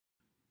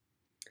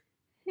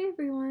Hey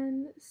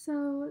everyone.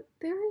 So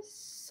there are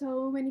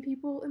so many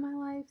people in my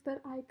life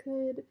that I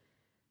could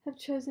have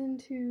chosen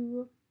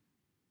to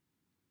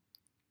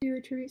do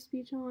a tribute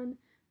speech on,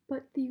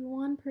 but the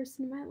one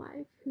person in my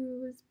life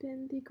who has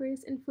been the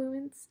greatest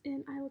influence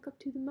and I look up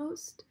to the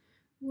most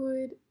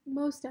would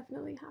most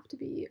definitely have to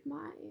be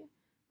my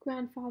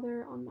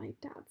grandfather on my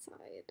dad's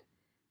side.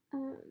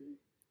 Um,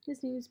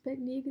 his name is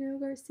Benigno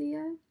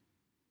Garcia,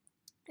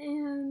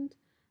 and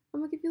I'm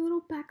gonna give you a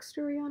little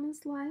backstory on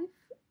his life.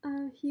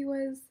 He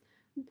was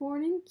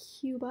born in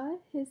Cuba.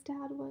 His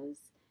dad was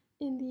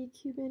in the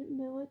Cuban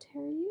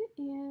military,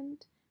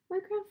 and my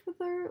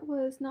grandfather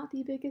was not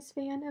the biggest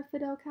fan of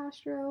Fidel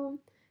Castro,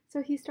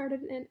 so he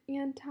started an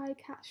anti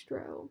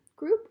Castro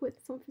group with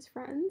some of his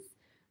friends,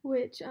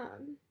 which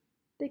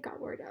they got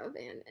word of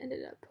and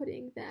ended up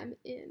putting them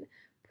in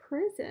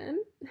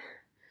prison.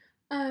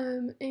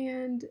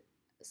 And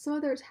some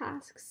of their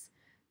tasks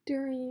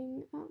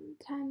during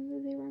time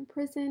that they were in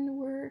prison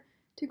were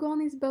to go on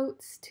these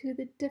boats to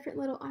the different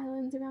little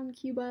islands around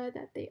Cuba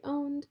that they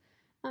owned,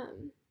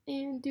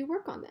 and do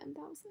work on them.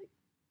 That was like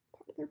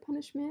part of their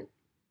punishment.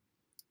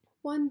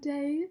 One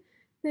day,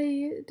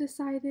 they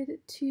decided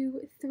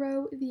to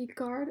throw the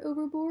guard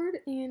overboard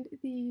and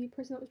the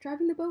person that was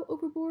driving the boat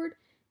overboard,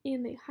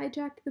 and they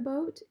hijacked the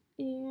boat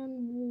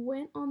and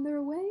went on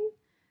their way,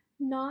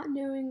 not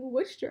knowing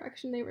which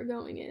direction they were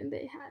going in.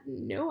 They had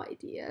no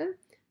idea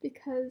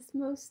because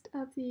most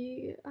of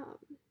the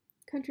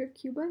country of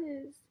Cuba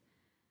is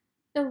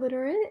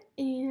illiterate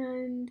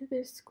and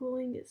their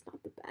schooling is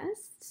not the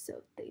best, so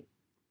they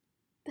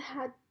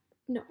had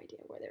no idea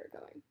where they were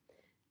going.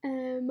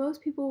 And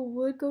most people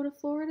would go to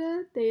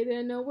Florida. They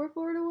didn't know where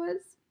Florida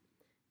was.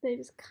 They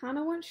just kind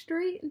of went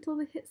straight until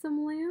they hit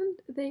some land.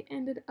 They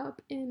ended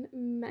up in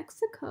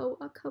Mexico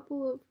a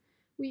couple of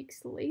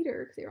weeks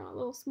later because they were on a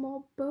little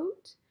small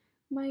boat.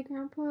 My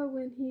grandpa,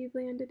 when he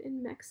landed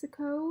in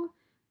Mexico,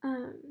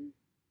 um,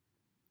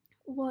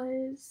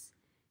 was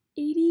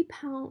 80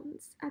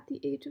 pounds at the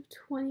age of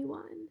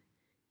 21,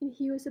 and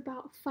he was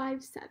about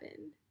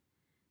 5'7".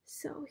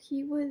 So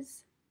he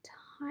was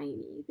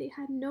tiny. They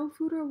had no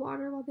food or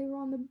water while they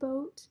were on the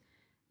boat.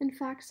 In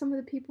fact, some of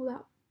the people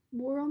that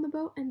were on the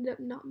boat ended up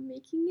not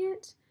making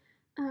it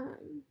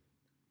um,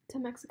 to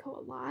Mexico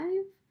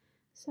alive.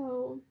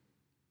 So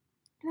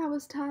that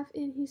was tough.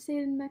 And he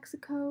stayed in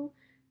Mexico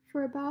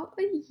for about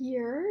a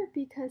year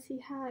because he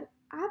had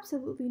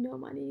absolutely no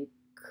money,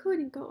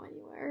 couldn't go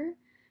anywhere.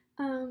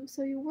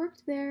 So he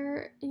worked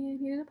there and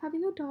he ended up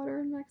having a daughter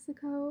in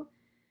Mexico.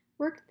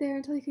 Worked there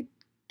until he could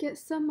get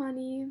some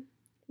money,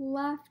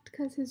 left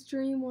because his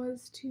dream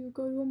was to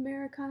go to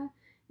America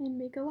and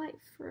make a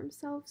life for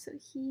himself. So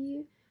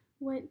he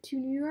went to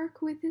New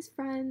York with his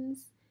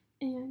friends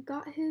and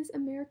got his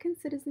American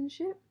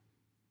citizenship.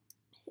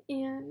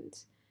 And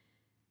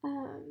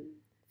a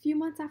few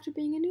months after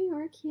being in New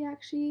York, he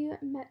actually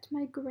met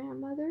my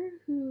grandmother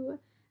who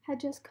had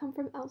just come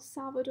from El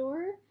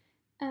Salvador,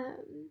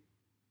 um,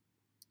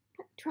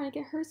 trying to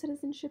get her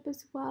citizenship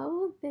as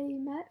well. They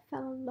met,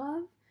 fell in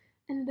love,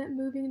 ended up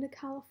moving to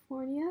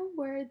California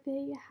where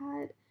they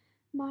had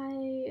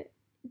my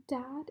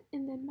dad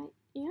and then my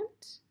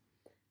aunt.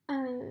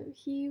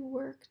 He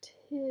worked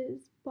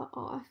his butt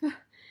off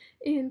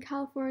in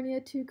California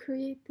to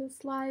create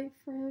this life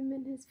for him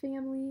and his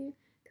family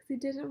because he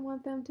didn't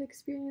want them to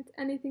experience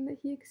anything that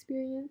he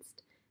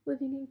experienced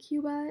living in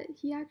Cuba.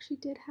 He actually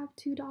did have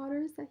two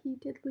daughters that he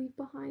did leave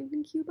behind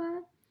in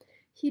Cuba.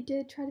 He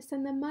did try to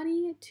send them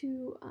money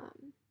to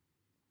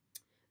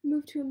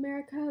move to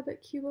America,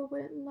 but Cuba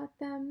wouldn't let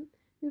them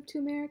move to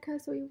America,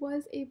 so he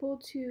was able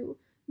to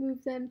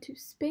move them to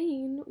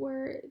Spain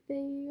where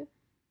they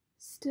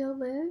still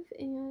live,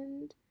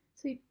 and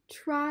so he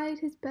tried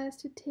his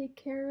best to take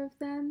care of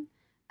them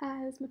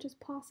as much as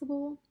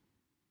possible.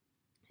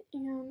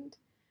 And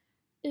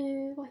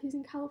while he's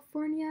in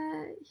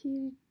California,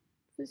 he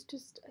was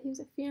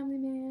a family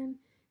man.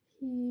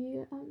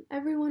 He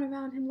everyone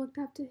around him looked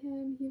up to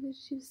him. He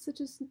was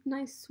such a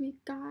nice, sweet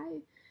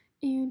guy,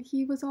 and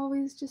he was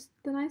always just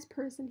the nice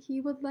person. He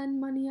would lend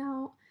money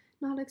out,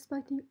 not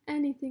expecting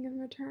anything in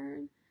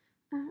return.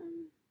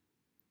 Um,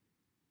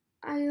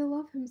 I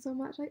love him so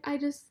much.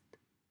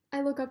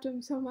 I look up to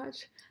him so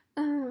much.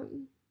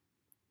 Um,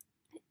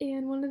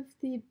 and one of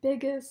the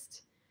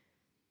biggest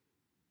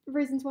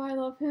reasons why I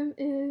love him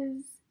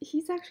is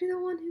he's actually the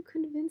one who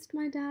convinced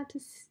my dad to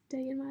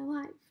stay in my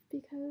life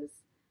because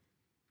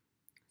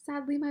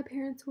sadly my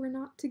parents were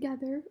not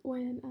together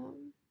when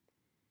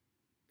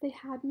they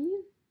had me.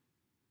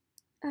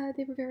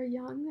 They were very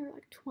young, they were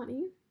like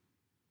 20.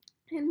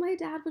 And my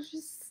dad was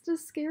just a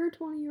scared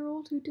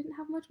 20-year-old who didn't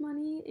have much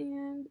money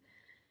and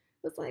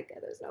was like,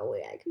 there's no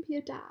way I can be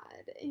a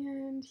dad.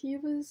 And he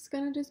was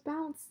gonna just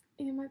bounce.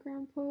 And my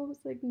grandpa was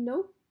like,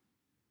 nope,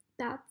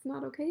 that's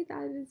not okay.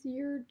 That is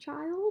your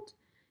child.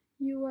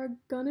 You are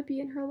gonna be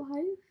in her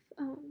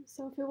life.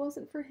 So if it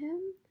wasn't for him,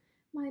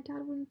 my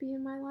dad wouldn't be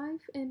in my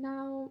life. And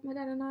now my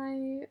dad and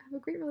I have a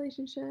great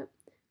relationship,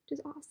 which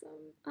is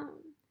awesome.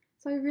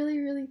 So I really,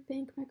 really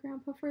thank my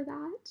grandpa for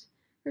that,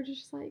 for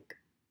just like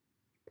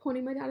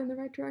pointing my dad in the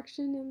right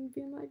direction and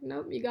being like,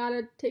 nope, you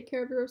gotta take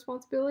care of your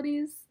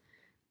responsibilities.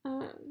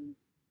 Um,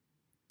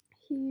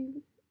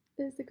 he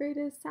is the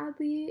greatest.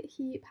 Sadly,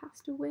 he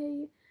passed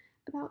away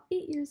about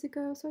 8 years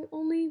ago, so I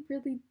only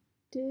really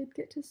did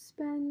get to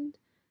spend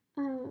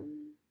a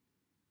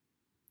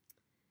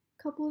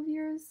couple of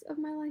years of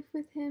my life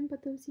with him,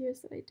 but those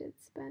years that I did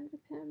spend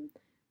with him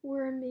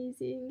were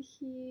amazing.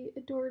 He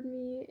adored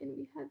me, and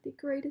we had the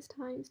greatest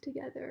times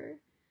together.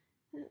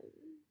 Um,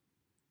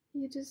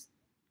 he just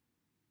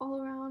all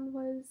around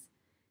was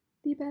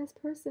the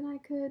best person I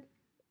could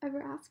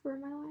ever ask for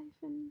in my life.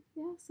 And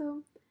yeah,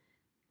 so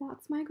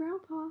that's my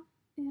grandpa,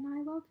 and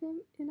I love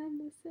him and I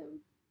miss him.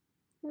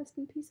 Rest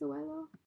in peace, Abuelo.